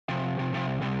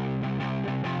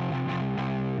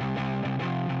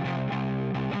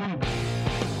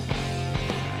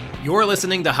You're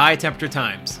listening to High Temperature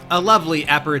Times, a lovely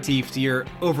aperitif to your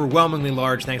overwhelmingly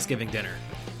large Thanksgiving dinner.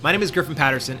 My name is Griffin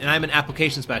Patterson, and I'm an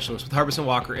application specialist with Harbison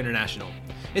Walker International.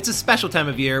 It's a special time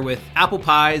of year with apple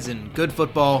pies and good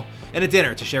football and a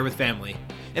dinner to share with family.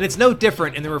 And it's no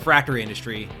different in the refractory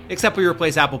industry, except we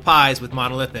replace apple pies with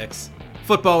monolithics,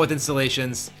 football with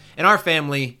installations, and our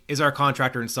family is our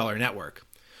contractor installer network.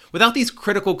 Without these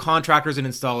critical contractors and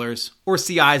installers, or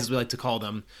CIs as we like to call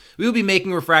them, we will be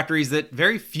making refractories that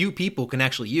very few people can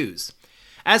actually use.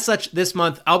 As such, this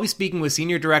month, I'll be speaking with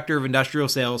Senior Director of Industrial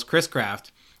Sales, Chris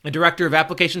Kraft, and Director of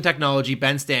Application Technology,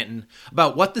 Ben Stanton,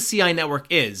 about what the CI network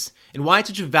is and why it's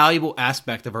such a valuable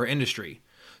aspect of our industry.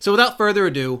 So without further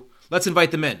ado, let's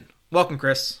invite them in. Welcome,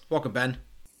 Chris. Welcome, Ben.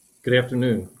 Good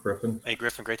afternoon, Griffin. Hey,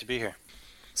 Griffin. Great to be here.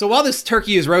 So while this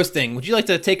turkey is roasting, would you like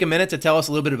to take a minute to tell us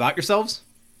a little bit about yourselves?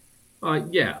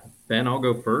 Yeah, Ben, I'll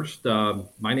go first.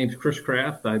 My name's Chris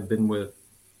Kraft. I've been with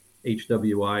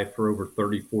HWI for over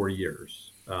 34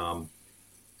 years.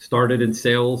 Started in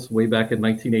sales way back in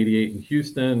 1988 in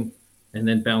Houston, and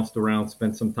then bounced around,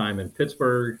 spent some time in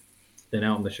Pittsburgh, then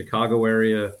out in the Chicago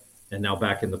area, and now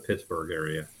back in the Pittsburgh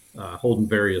area, holding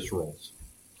various roles.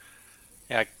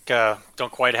 Yeah, I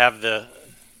don't quite have the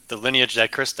lineage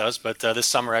that Chris does, but this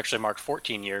summer actually marked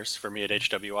 14 years for me at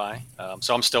HWI.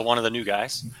 So I'm still one of the new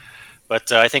guys. But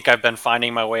I think I've been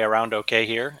finding my way around okay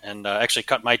here, and actually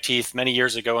cut my teeth many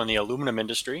years ago in the aluminum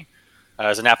industry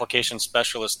as an application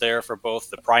specialist there for both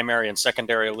the primary and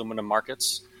secondary aluminum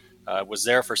markets. Was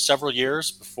there for several years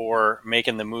before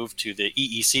making the move to the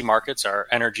EEC markets, our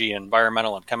energy,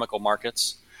 environmental, and chemical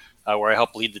markets, where I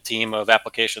helped lead the team of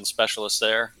application specialists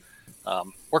there.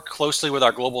 Worked closely with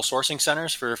our global sourcing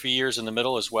centers for a few years in the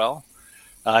middle as well.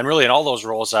 And really in all those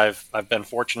roles I've been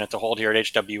fortunate to hold here at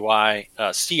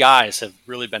HWI, CIs have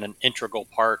really been an integral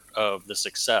part of the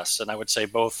success. And I would say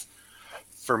both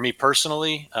for me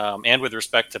personally and with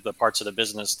respect to the parts of the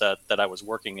business that I was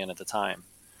working in at the time.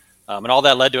 And all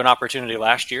that led to an opportunity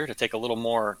last year to take a little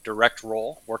more direct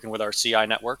role working with our CI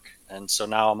network. And so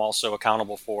now I'm also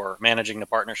accountable for managing the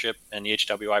partnership and the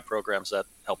HWI programs that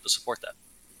help to support that.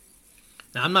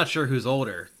 Now, I'm not sure who's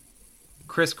older,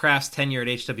 Chris Kraft's tenure at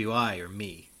HWI or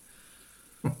me.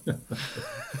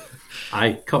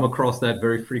 I come across that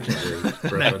very frequently.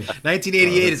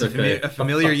 1988 is a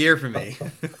familiar year for me.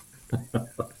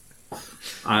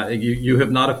 You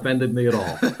have not offended me at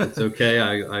all. It's okay.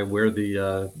 I wear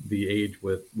the age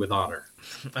with honor.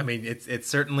 I mean, it's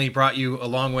certainly brought you a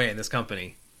long way in this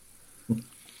company.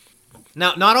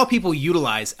 Now, not all people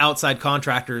utilize outside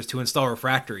contractors to install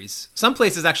refractories. Some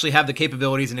places actually have the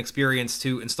capabilities and experience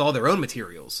to install their own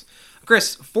materials.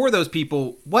 Chris, for those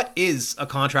people, what is a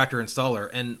contractor installer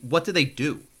and what do they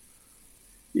do?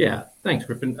 Yeah, thanks,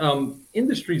 Griffin.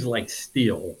 Industries like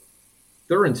steel,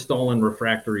 they're installing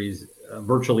refractories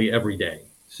virtually every day.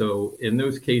 So in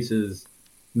those cases,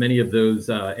 many of those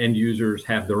end users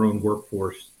have their own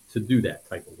workforce to do that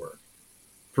type of work.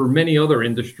 For many other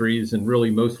industries, and really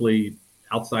mostly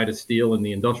outside of steel in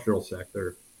the industrial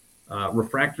sector,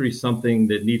 refractory is something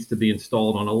that needs to be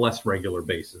installed on a less regular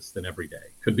basis than every day.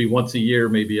 Could be once a year,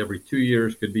 maybe every 2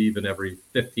 years, could be even every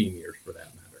 15 years for that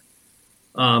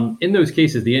matter. In those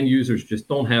cases, the end users just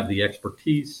don't have the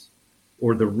expertise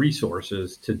or the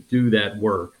resources to do that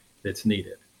work that's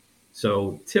needed.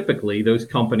 So typically those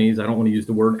companies, I don't want to use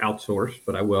the word outsource,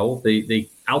 but I will, they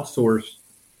outsource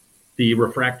the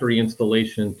refractory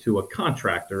installation to a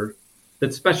contractor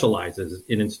that specializes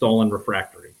in installing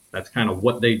refractory. That's kind of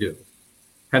what they do.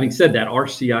 Having said that, our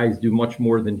CIs do much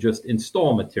more than just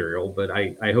install material, but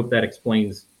I hope that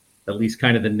explains at least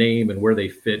kind of the name and where they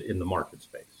fit in the market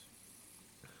space.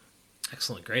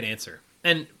 Excellent. Great answer.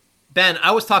 And Ben,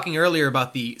 I was talking earlier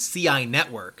about the CI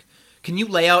network. Can you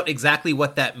lay out exactly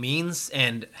what that means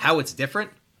and how it's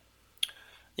different?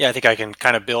 Yeah, I think I can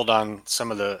kind of build on some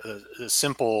of the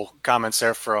simple comments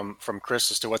there from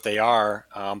Chris as to what they are.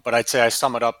 But I'd say I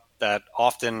sum it up that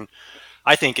often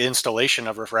I think installation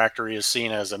of refractory is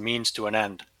seen as a means to an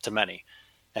end to many.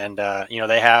 And,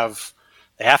 they have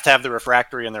to have the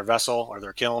refractory in their vessel or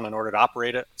their kiln in order to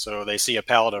operate it. So they see a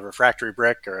pallet of refractory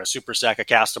brick or a super stack of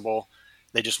castable.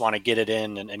 They just want to get it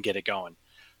in and get it going.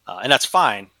 And that's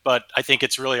fine, but I think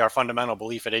it's really our fundamental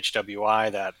belief at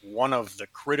HWI that one of the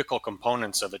critical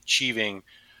components of achieving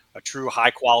a true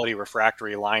high-quality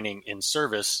refractory lining in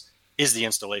service is the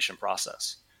installation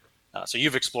process. So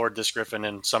you've explored this, Griffin,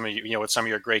 and some of with some of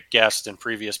your great guests in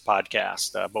previous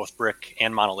podcasts, both brick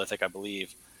and monolithic, I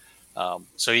believe.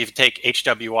 So you take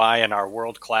HWI and our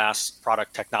world-class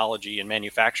product technology and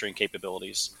manufacturing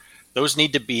capabilities; those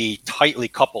need to be tightly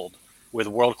coupled with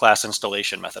world-class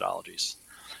installation methodologies.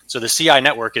 So the CI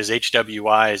network is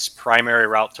HWI's primary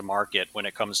route to market when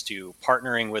it comes to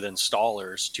partnering with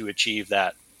installers to achieve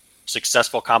that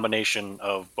successful combination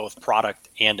of both product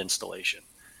and installation.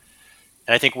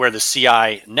 And I think where the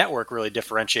CI network really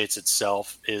differentiates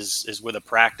itself is with a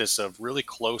practice of really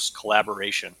close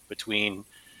collaboration between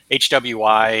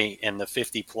HWI and the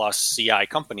 50 plus CI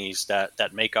companies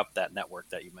that make up that network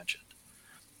that you mentioned.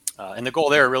 And the goal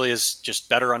there really is just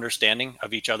better understanding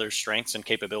of each other's strengths and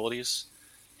capabilities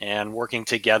and working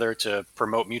together to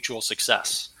promote mutual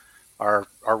success. Our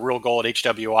real goal at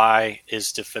HWI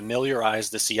is to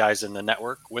familiarize the CIs in the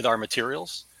network with our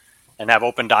materials and have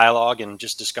open dialogue and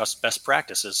just discuss best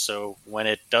practices. So when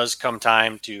it does come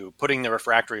time to putting the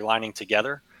refractory lining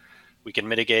together, we can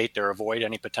mitigate or avoid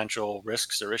any potential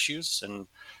risks or issues and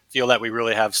feel that we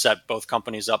really have set both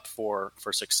companies up for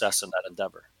success in that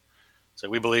endeavor. So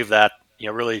we believe that,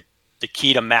 really the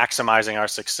key to maximizing our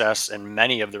success in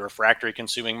many of the refractory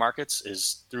consuming markets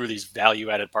is through these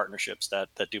value-added partnerships that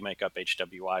do make up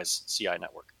HWI's CI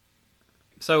network.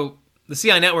 So the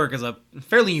CI network is a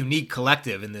fairly unique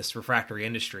collective in this refractory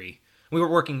industry. We were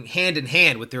working hand in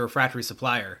hand with the refractory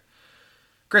supplier.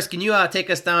 Chris, can you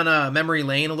take us down memory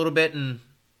lane a little bit and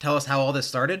tell us how all this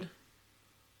started?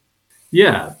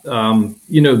 Yeah.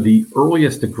 The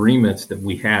earliest agreements that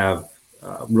we have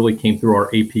really came through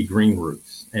our AP Green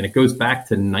roots, and it goes back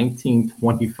to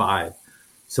 1925.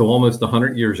 So almost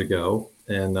 100 years ago.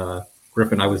 And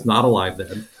Griffin, I was not alive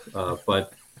then,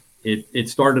 but it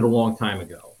started a long time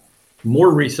ago.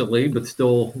 More recently, but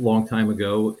still a long time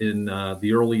ago, in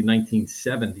the early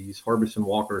 1970s, Harbison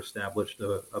Walker established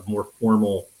a more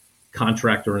formal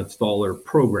contractor installer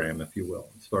program, if you will,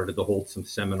 and started to hold some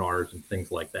seminars and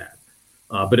things like that.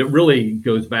 But it really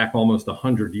goes back almost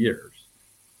 100 years.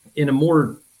 In a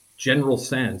more general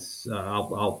sense,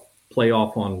 I'll play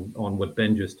off on what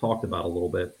Ben just talked about a little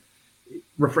bit.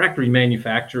 Refractory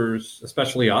manufacturers,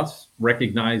 especially us,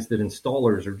 recognize that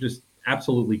installers are just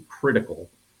absolutely critical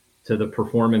to the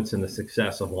performance and the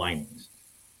success of linings.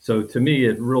 So to me,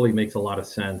 it really makes a lot of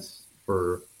sense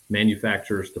for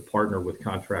manufacturers to partner with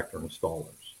contractor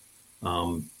installers.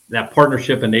 That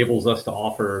partnership enables us to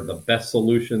offer the best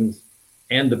solutions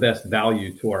and the best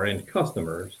value to our end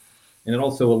customers. And it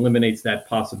also eliminates that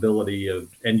possibility of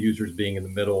end users being in the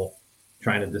middle,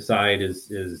 trying to decide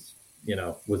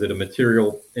was it a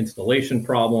material installation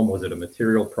problem? Was it a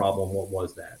material problem? What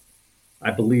was that? I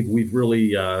believe we've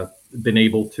really been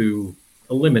able to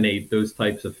eliminate those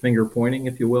types of finger pointing,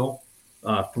 if you will,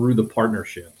 through the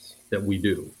partnerships that we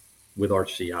do with our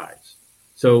CIs.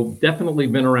 So definitely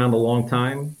been around a long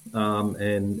time,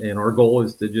 and our goal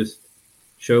is to just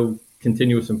show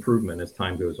continuous improvement as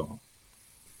time goes on.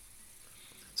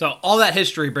 So all that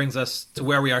history brings us to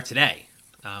where we are today.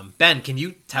 Ben, can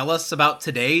you tell us about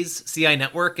today's CI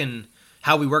network and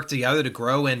how we work together to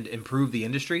grow and improve the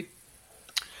industry?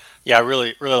 Yeah, I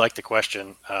really like the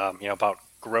question, about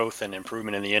growth and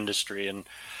improvement in the industry. And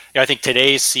I think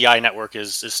today's CI network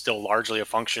is still largely a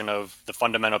function of the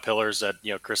fundamental pillars that,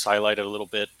 Chris highlighted a little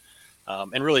bit.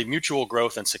 And really mutual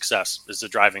growth and success is the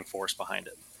driving force behind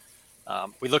it.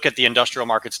 We look at the industrial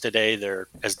markets today, they're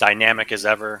as dynamic as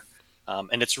ever.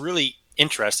 And it's really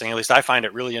interesting, at least I find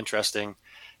it really interesting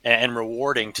and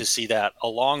rewarding to see that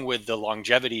along with the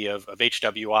longevity of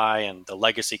HWI and the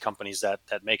legacy companies that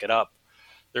make it up.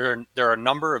 There are a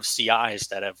number of CIs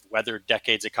that have weathered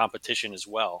decades of competition as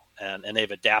well, and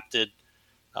they've adapted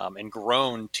and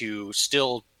grown to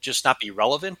still just not be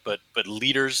relevant, but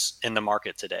leaders in the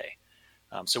market today.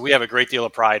 So we have a great deal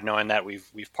of pride knowing that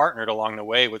we've partnered along the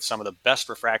way with some of the best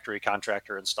refractory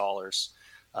contractor installers,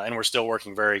 and we're still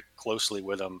working very closely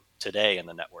with them today in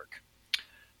the network.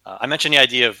 I mentioned the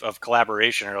idea of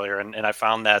collaboration earlier, and I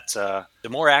found that the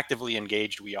more actively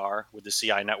engaged we are with the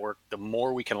CI network, the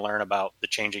more we can learn about the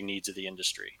changing needs of the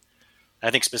industry. And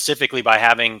I think specifically by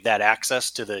having that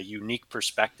access to the unique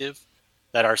perspective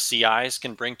that our CIs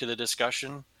can bring to the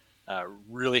discussion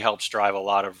really helps drive a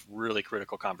lot of really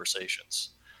critical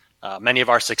conversations. Many of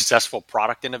our successful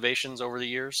product innovations over the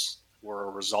years were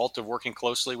a result of working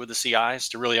closely with the CIs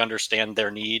to really understand their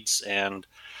needs and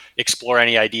explore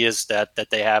any ideas that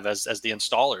they have as the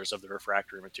installers of the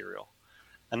refractory material.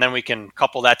 And then we can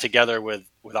couple that together with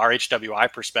our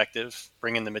HWI perspective,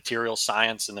 bringing the material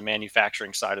science and the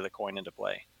manufacturing side of the coin into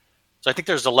play. So I think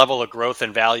there's a level of growth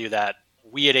and value that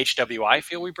we at HWI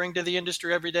feel we bring to the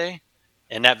industry every day.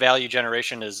 And that value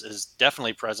generation is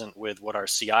definitely present with what our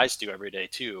CIs do every day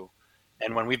too.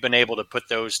 And when we've been able to put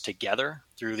those together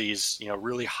through these,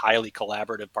 really highly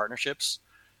collaborative partnerships,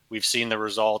 we've seen the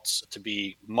results to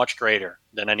be much greater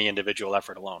than any individual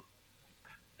effort alone.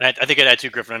 And I think I'd add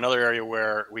too, Griffin, another area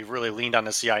where we've really leaned on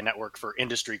the CI network for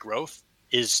industry growth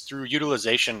is through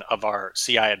utilization of our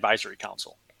CI Advisory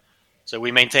Council. So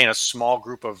we maintain a small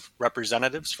group of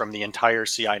representatives from the entire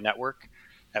CI network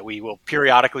that we will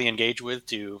periodically engage with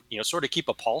to, sort of keep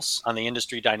a pulse on the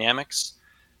industry dynamics,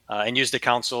 and use the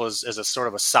council as a sort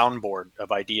of a soundboard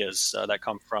of ideas that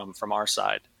come from our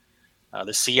side.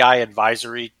 The CI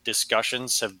advisory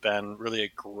discussions have been really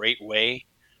a great way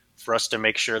for us to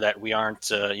make sure that we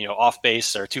aren't, off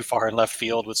base or too far in left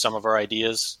field with some of our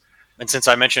ideas. And since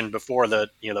I mentioned before the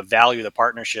value of the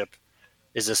partnership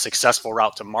is a successful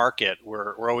route to market,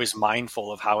 we're always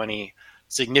mindful of how any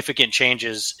significant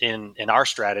changes in our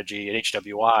strategy at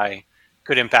HWI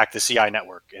could impact the CI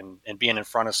network, and being in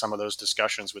front of some of those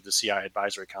discussions with the CI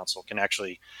Advisory Council can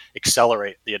actually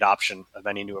accelerate the adoption of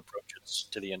any new approaches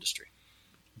to the industry.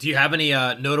 Do you have any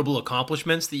notable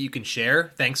accomplishments that you can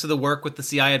share thanks to the work with the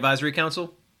CI Advisory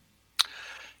Council?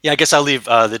 Yeah, I guess I'll leave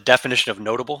the definition of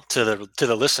notable to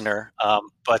the listener.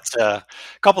 But a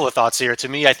couple of thoughts here. To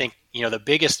me, I think the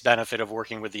biggest benefit of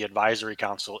working with the Advisory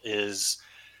Council is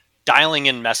dialing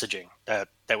in messaging that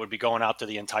would be going out to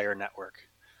the entire network.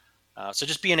 So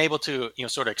just being able to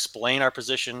sort of explain our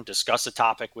position, discuss a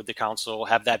topic with the council,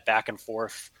 have that back and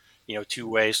forth,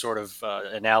 two-way sort of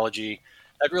analogy.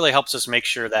 That really helps us make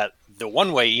sure that the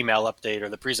one-way email update or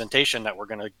the presentation that we're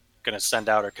going to send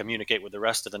out or communicate with the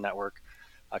rest of the network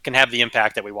can have the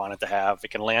impact that we want it to have. It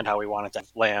can land how we want it to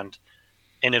land,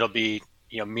 and it'll be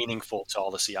meaningful to all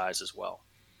the CIs as well.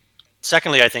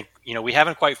 Secondly, I think we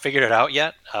haven't quite figured it out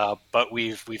yet, but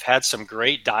we've had some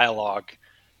great dialogue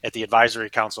at the advisory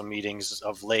council meetings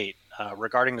of late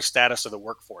regarding the status of the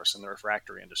workforce in the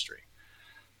refractory industry.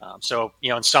 So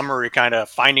in summary, kind of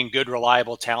finding good,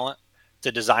 reliable talent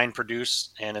to design,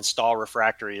 produce, and install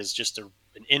refractory is just an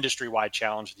industry-wide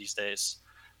challenge these days.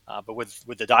 But with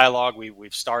the dialogue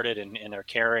we've started and are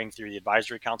carrying through the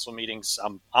advisory council meetings,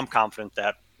 I'm confident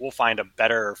that we'll find a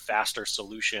better, faster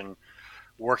solution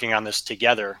working on this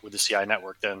together with the CI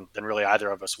network than really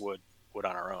either of us would on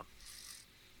our own.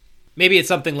 Maybe it's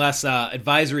something less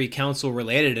advisory council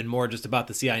related and more just about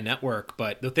the CI network.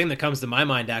 But the thing that comes to my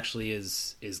mind actually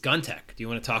is GunTech. Do you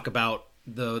want to talk about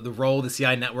the role the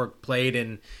CI network played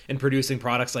in producing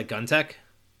products like GunTech?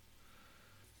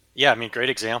 Yeah, I mean, great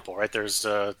example, right? There's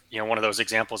one of those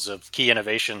examples of key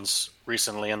innovations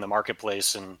recently in the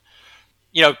marketplace, and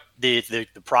the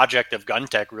project of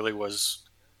GunTech really was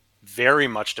very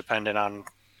much dependent on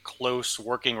close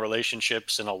working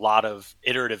relationships and a lot of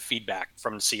iterative feedback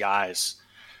from the CIs.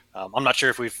 I'm not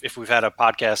sure if we've had a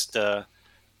podcast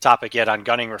topic yet on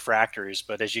gunning refractories,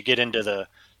 but as you get into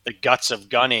the guts of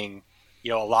gunning,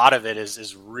 a lot of it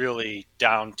is really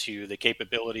down to the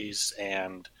capabilities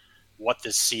and what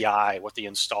the CI, what the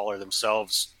installer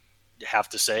themselves have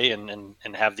to say and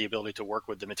have the ability to work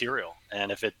with the material.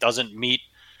 And if it doesn't meet,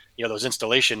 those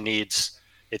installation needs,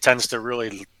 it tends to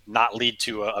really not lead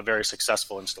to a very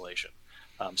successful installation.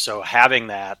 So having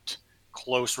that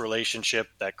close relationship,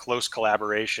 that close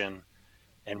collaboration,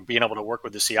 and being able to work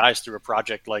with the CIs through a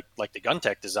project like the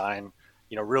GunTech design,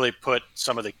 really put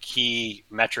some of the key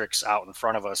metrics out in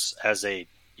front of us as a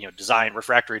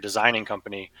refractory designing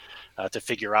company to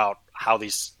figure out how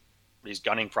these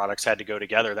gunning products had to go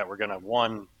together that were going to,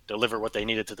 one, deliver what they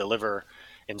needed to deliver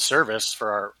in service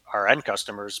for our end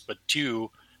customers, but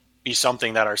two, be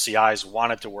something that our CIs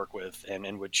wanted to work with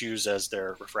and would choose as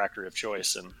their refractory of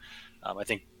choice. And I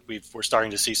think we're starting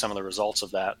to see some of the results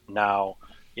of that now,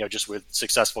 just with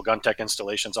successful GunTech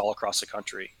installations all across the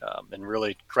country, and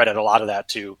really credit a lot of that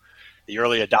to the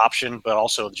early adoption, but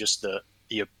also just the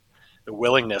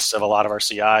willingness of a lot of our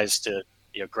CIs to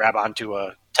grab onto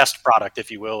a test product,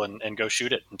 if you will, and go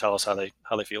shoot it and tell us how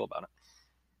they feel about it.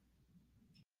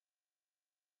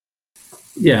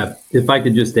 Yeah, if I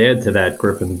could just add to that,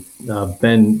 Griffin,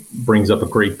 Ben brings up a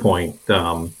great point.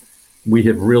 We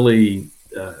have really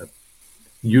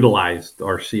utilized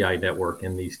our CI network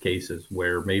in these cases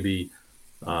where maybe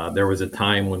there was a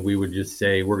time when we would just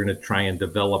say, we're going to try and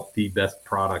develop the best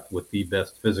product with the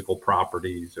best physical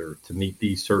properties or to meet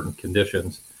these certain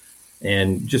conditions.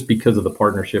 And just because of the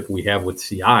partnership we have with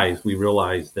CIs, we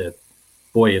realize that,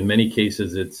 boy, in many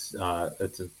cases, it's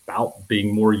about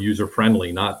being more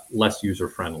user-friendly, not less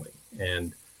user-friendly,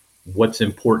 and what's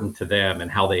important to them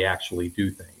and how they actually do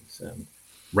things. And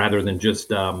rather than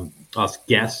just us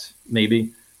guess,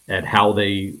 maybe, at how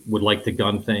they would like to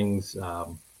gun things,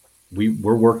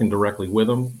 we're working directly with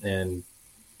them. And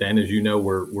Ben, as you know,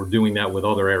 we're doing that with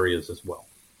other areas as well,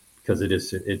 because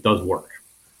it does work.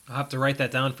 I'll have to write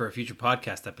that down for a future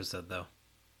podcast episode, though.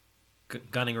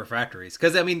 Gunning refractories,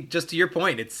 because I mean, just to your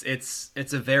point, it's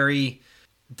a very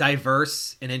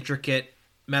diverse and intricate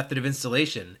method of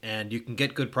installation, and you can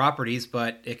get good properties,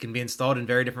 but it can be installed in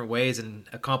very different ways and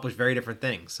accomplish very different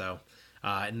things. So,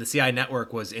 and the CI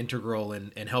network was integral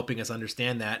in helping us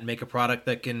understand that and make a product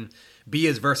that can be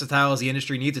as versatile as the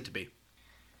industry needs it to be.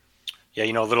 Yeah,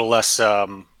 a little less,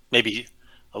 maybe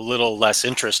a little less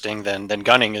interesting than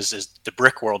gunning is the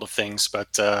brick world of things.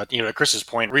 But, to Chris's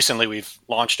point, recently we've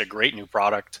launched a great new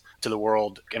product to the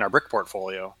world in our brick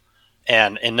portfolio.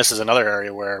 And this is another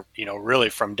area where, really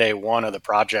from day one of the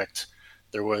project,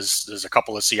 there's a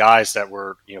couple of CIs that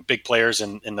were, big players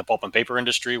in the pulp and paper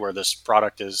industry where this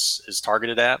product is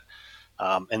targeted at.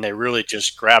 And they really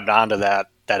just grabbed onto that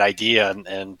idea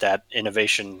and that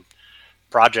innovation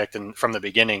project and from the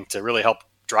beginning to really help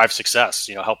drive success,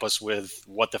 help us with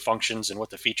what the functions and what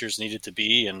the features needed to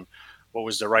be and what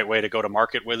was the right way to go to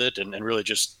market with it. And really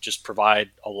just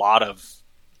provide a lot of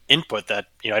input that,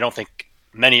 I don't think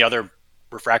many other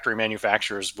refractory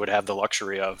manufacturers would have the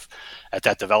luxury of at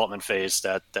that development phase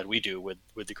that we do with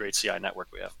the great CI network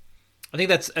we have. I think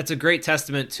that's a great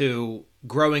testament to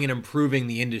growing and improving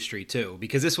the industry too,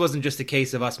 because this wasn't just a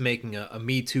case of us making a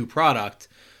Me Too product.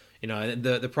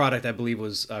 The product I believe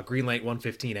was Greenlight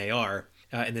 115 AR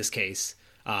in this case,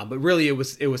 but really it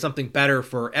was something better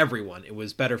for everyone. It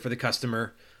was better for the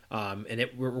customer, and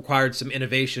it required some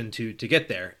innovation to get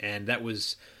there, and that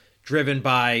was driven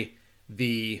by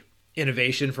the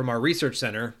innovation from our research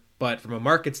center, but from a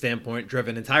market standpoint,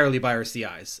 driven entirely by our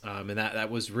CIs, and that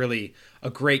was really a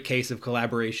great case of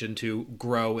collaboration to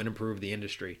grow and improve the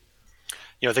industry.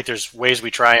 I think there's ways we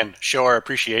try and show our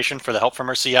appreciation for the help from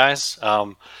our CIs.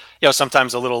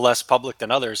 Sometimes a little less public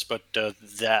than others, but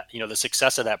the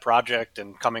success of that project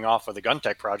and coming off of the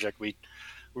GunTech project, we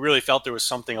really felt there was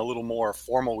something a little more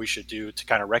formal we should do to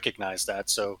kind of recognize that.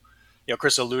 So,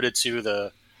 Chris alluded to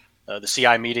the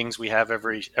CI meetings we have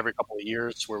every couple of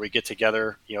years where we get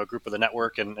together, a group of the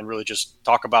network and really just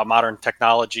talk about modern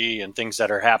technology and things that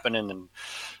are happening and,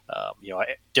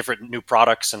 different new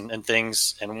products and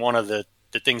things. And one of the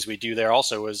things we do there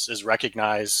also is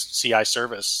recognize CI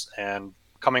service. And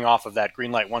coming off of that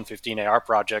Greenlight 115 AR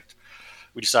project,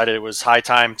 we decided it was high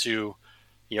time to,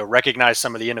 recognize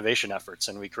some of the innovation efforts.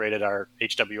 And we created our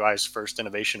HWI's first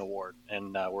innovation award.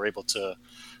 And we're able to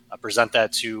present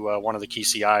that to one of the key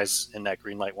CIs in that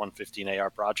Greenlight 115 AR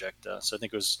project. So I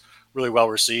think it was really well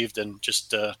received and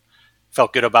just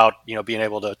felt good about, being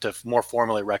able to more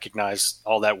formally recognize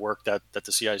all that work that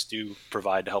the CIs do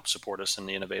provide to help support us in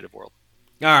the innovative world.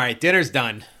 All right, dinner's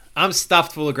done. I'm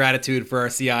stuffed full of gratitude for our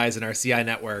CIs and our CI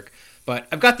network, but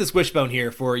I've got this wishbone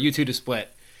here for you two to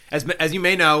split. As you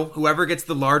may know, whoever gets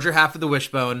the larger half of the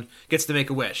wishbone gets to make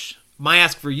a wish. My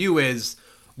ask for you is,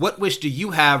 what wish do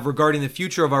you have regarding the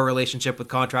future of our relationship with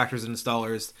contractors and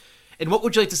installers, and what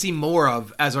would you like to see more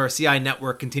of as our CI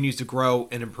network continues to grow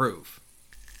and improve?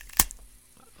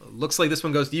 Looks like this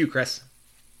one goes to you, Chris.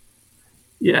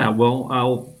 Yeah,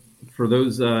 well, for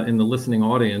those in the listening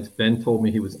audience, Ben told me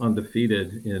he was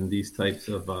undefeated in these types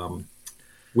of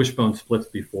wishbone splits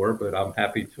before, but I'm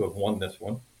happy to have won this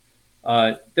one.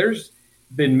 There's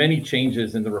been many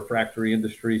changes in the refractory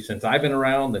industry since I've been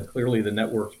around, and clearly the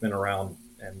network's been around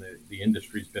and the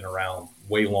industry's been around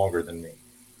way longer than me.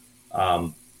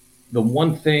 The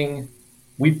one thing,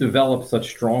 we've developed such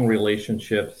strong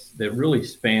relationships that really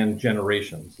span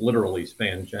generations, literally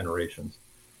span generations.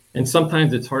 And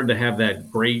sometimes it's hard to have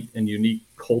that great and unique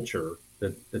culture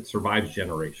that survives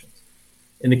generations.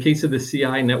 In the case of the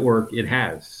CI network, it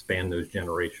has spanned those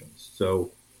generations.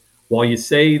 So while you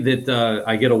say that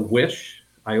I get a wish,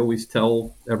 I always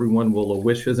tell everyone, well, a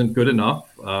wish isn't good enough.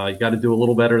 You got to do a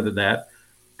little better than that.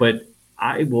 But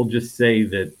I will just say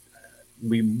that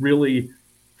we really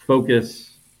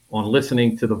focus on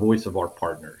listening to the voice of our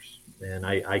partners. And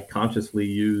I consciously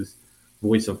use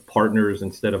voice of partners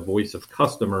instead of voice of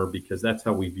customer because that's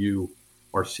how we view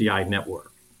our CI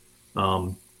network.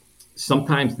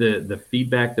 Sometimes the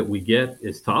feedback that we get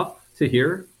is tough to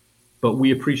hear, but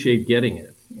we appreciate getting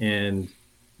it. And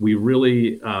we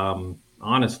really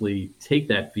honestly take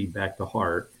that feedback to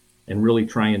heart and really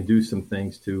try and do some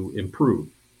things to improve.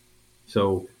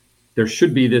 So there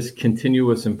should be this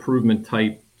continuous improvement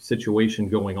type situation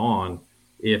going on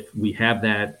if we have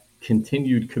that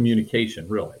continued communication,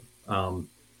 really.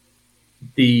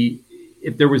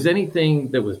 If there was anything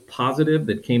that was positive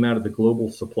that came out of the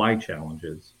global supply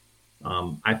challenges,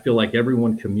 I feel like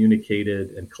everyone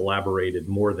communicated and collaborated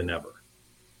more than ever.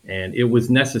 And it was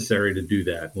necessary to do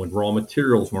that when raw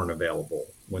materials weren't available,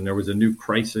 when there was a new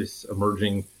crisis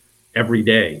emerging every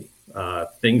day,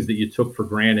 things that you took for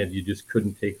granted, you just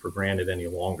couldn't take for granted any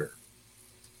longer.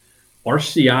 Our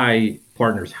CI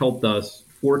partners helped us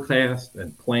forecast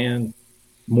and plan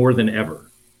more than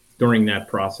ever during that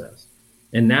process.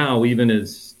 And now, even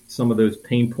as some of those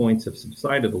pain points have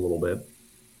subsided a little bit,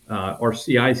 our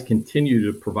CIs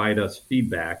continue to provide us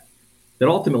feedback that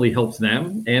ultimately helps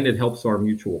them and it helps our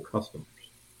mutual customers.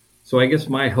 So I guess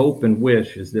my hope and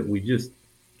wish is that we just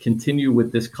continue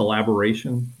with this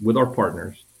collaboration with our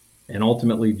partners and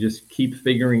ultimately just keep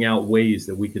figuring out ways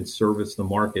that we can service the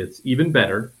markets even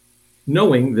better,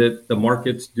 knowing that the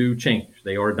markets do change.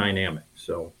 They are dynamic.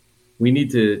 So we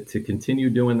need to continue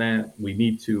doing that. We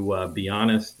need to be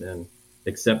honest and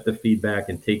accept the feedback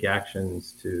and take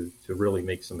actions to really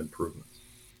make some improvements.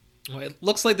 Well, it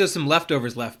looks like there's some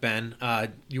leftovers left, Ben.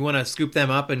 You want to scoop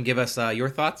them up and give us your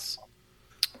thoughts?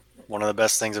 One of the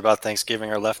best things about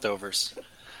Thanksgiving are leftovers.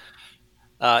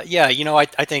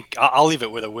 I think I'll leave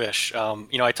it with a wish.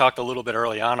 I talked a little bit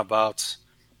early on about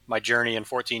my journey in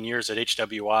 14 years at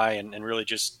HWI and really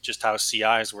just how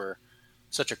CIs were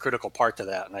such a critical part to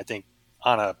that. And I think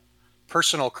on a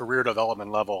personal career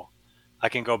development level, I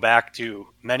can go back to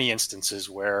many instances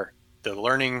where the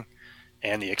learning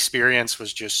and the experience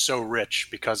was just so rich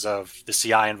because of the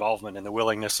CI involvement and the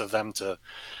willingness of them to,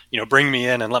 bring me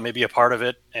in and let me be a part of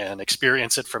it and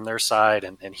experience it from their side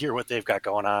and hear what they've got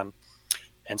going on.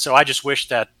 And so I just wish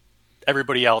that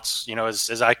everybody else,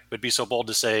 as I would be so bold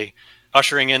to say,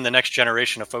 ushering in the next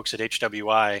generation of folks at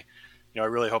HWI, I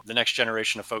really hope the next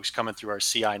generation of folks coming through our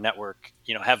CI network,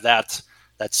 have that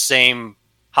same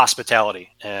hospitality.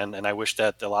 And I wish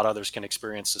that a lot of others can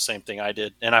experience the same thing I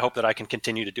did. And I hope that I can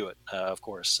continue to do it, of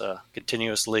course.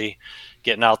 Continuously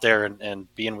getting out there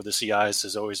and being with the CIs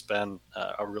has always been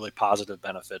a really positive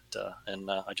benefit.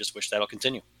 And I just wish that'll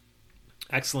continue.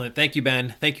 Excellent. Thank you,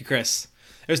 Ben. Thank you, Chris.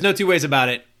 There's no two ways about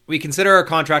it. We consider our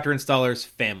contractor installers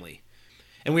family,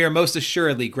 and we are most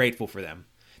assuredly grateful for them.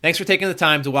 Thanks for taking the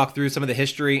time to walk through some of the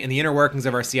history and the inner workings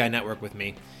of our CI network with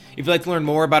me. If you'd like to learn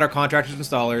more about our contractors and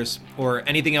installers or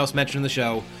anything else mentioned in the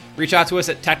show, reach out to us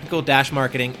at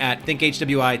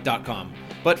technical-marketing@thinkhwi.com.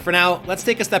 But for now, let's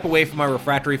take a step away from our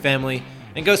refractory family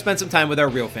and go spend some time with our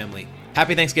real family.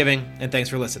 Happy Thanksgiving, and thanks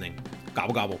for listening.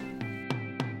 Gobble, gobble.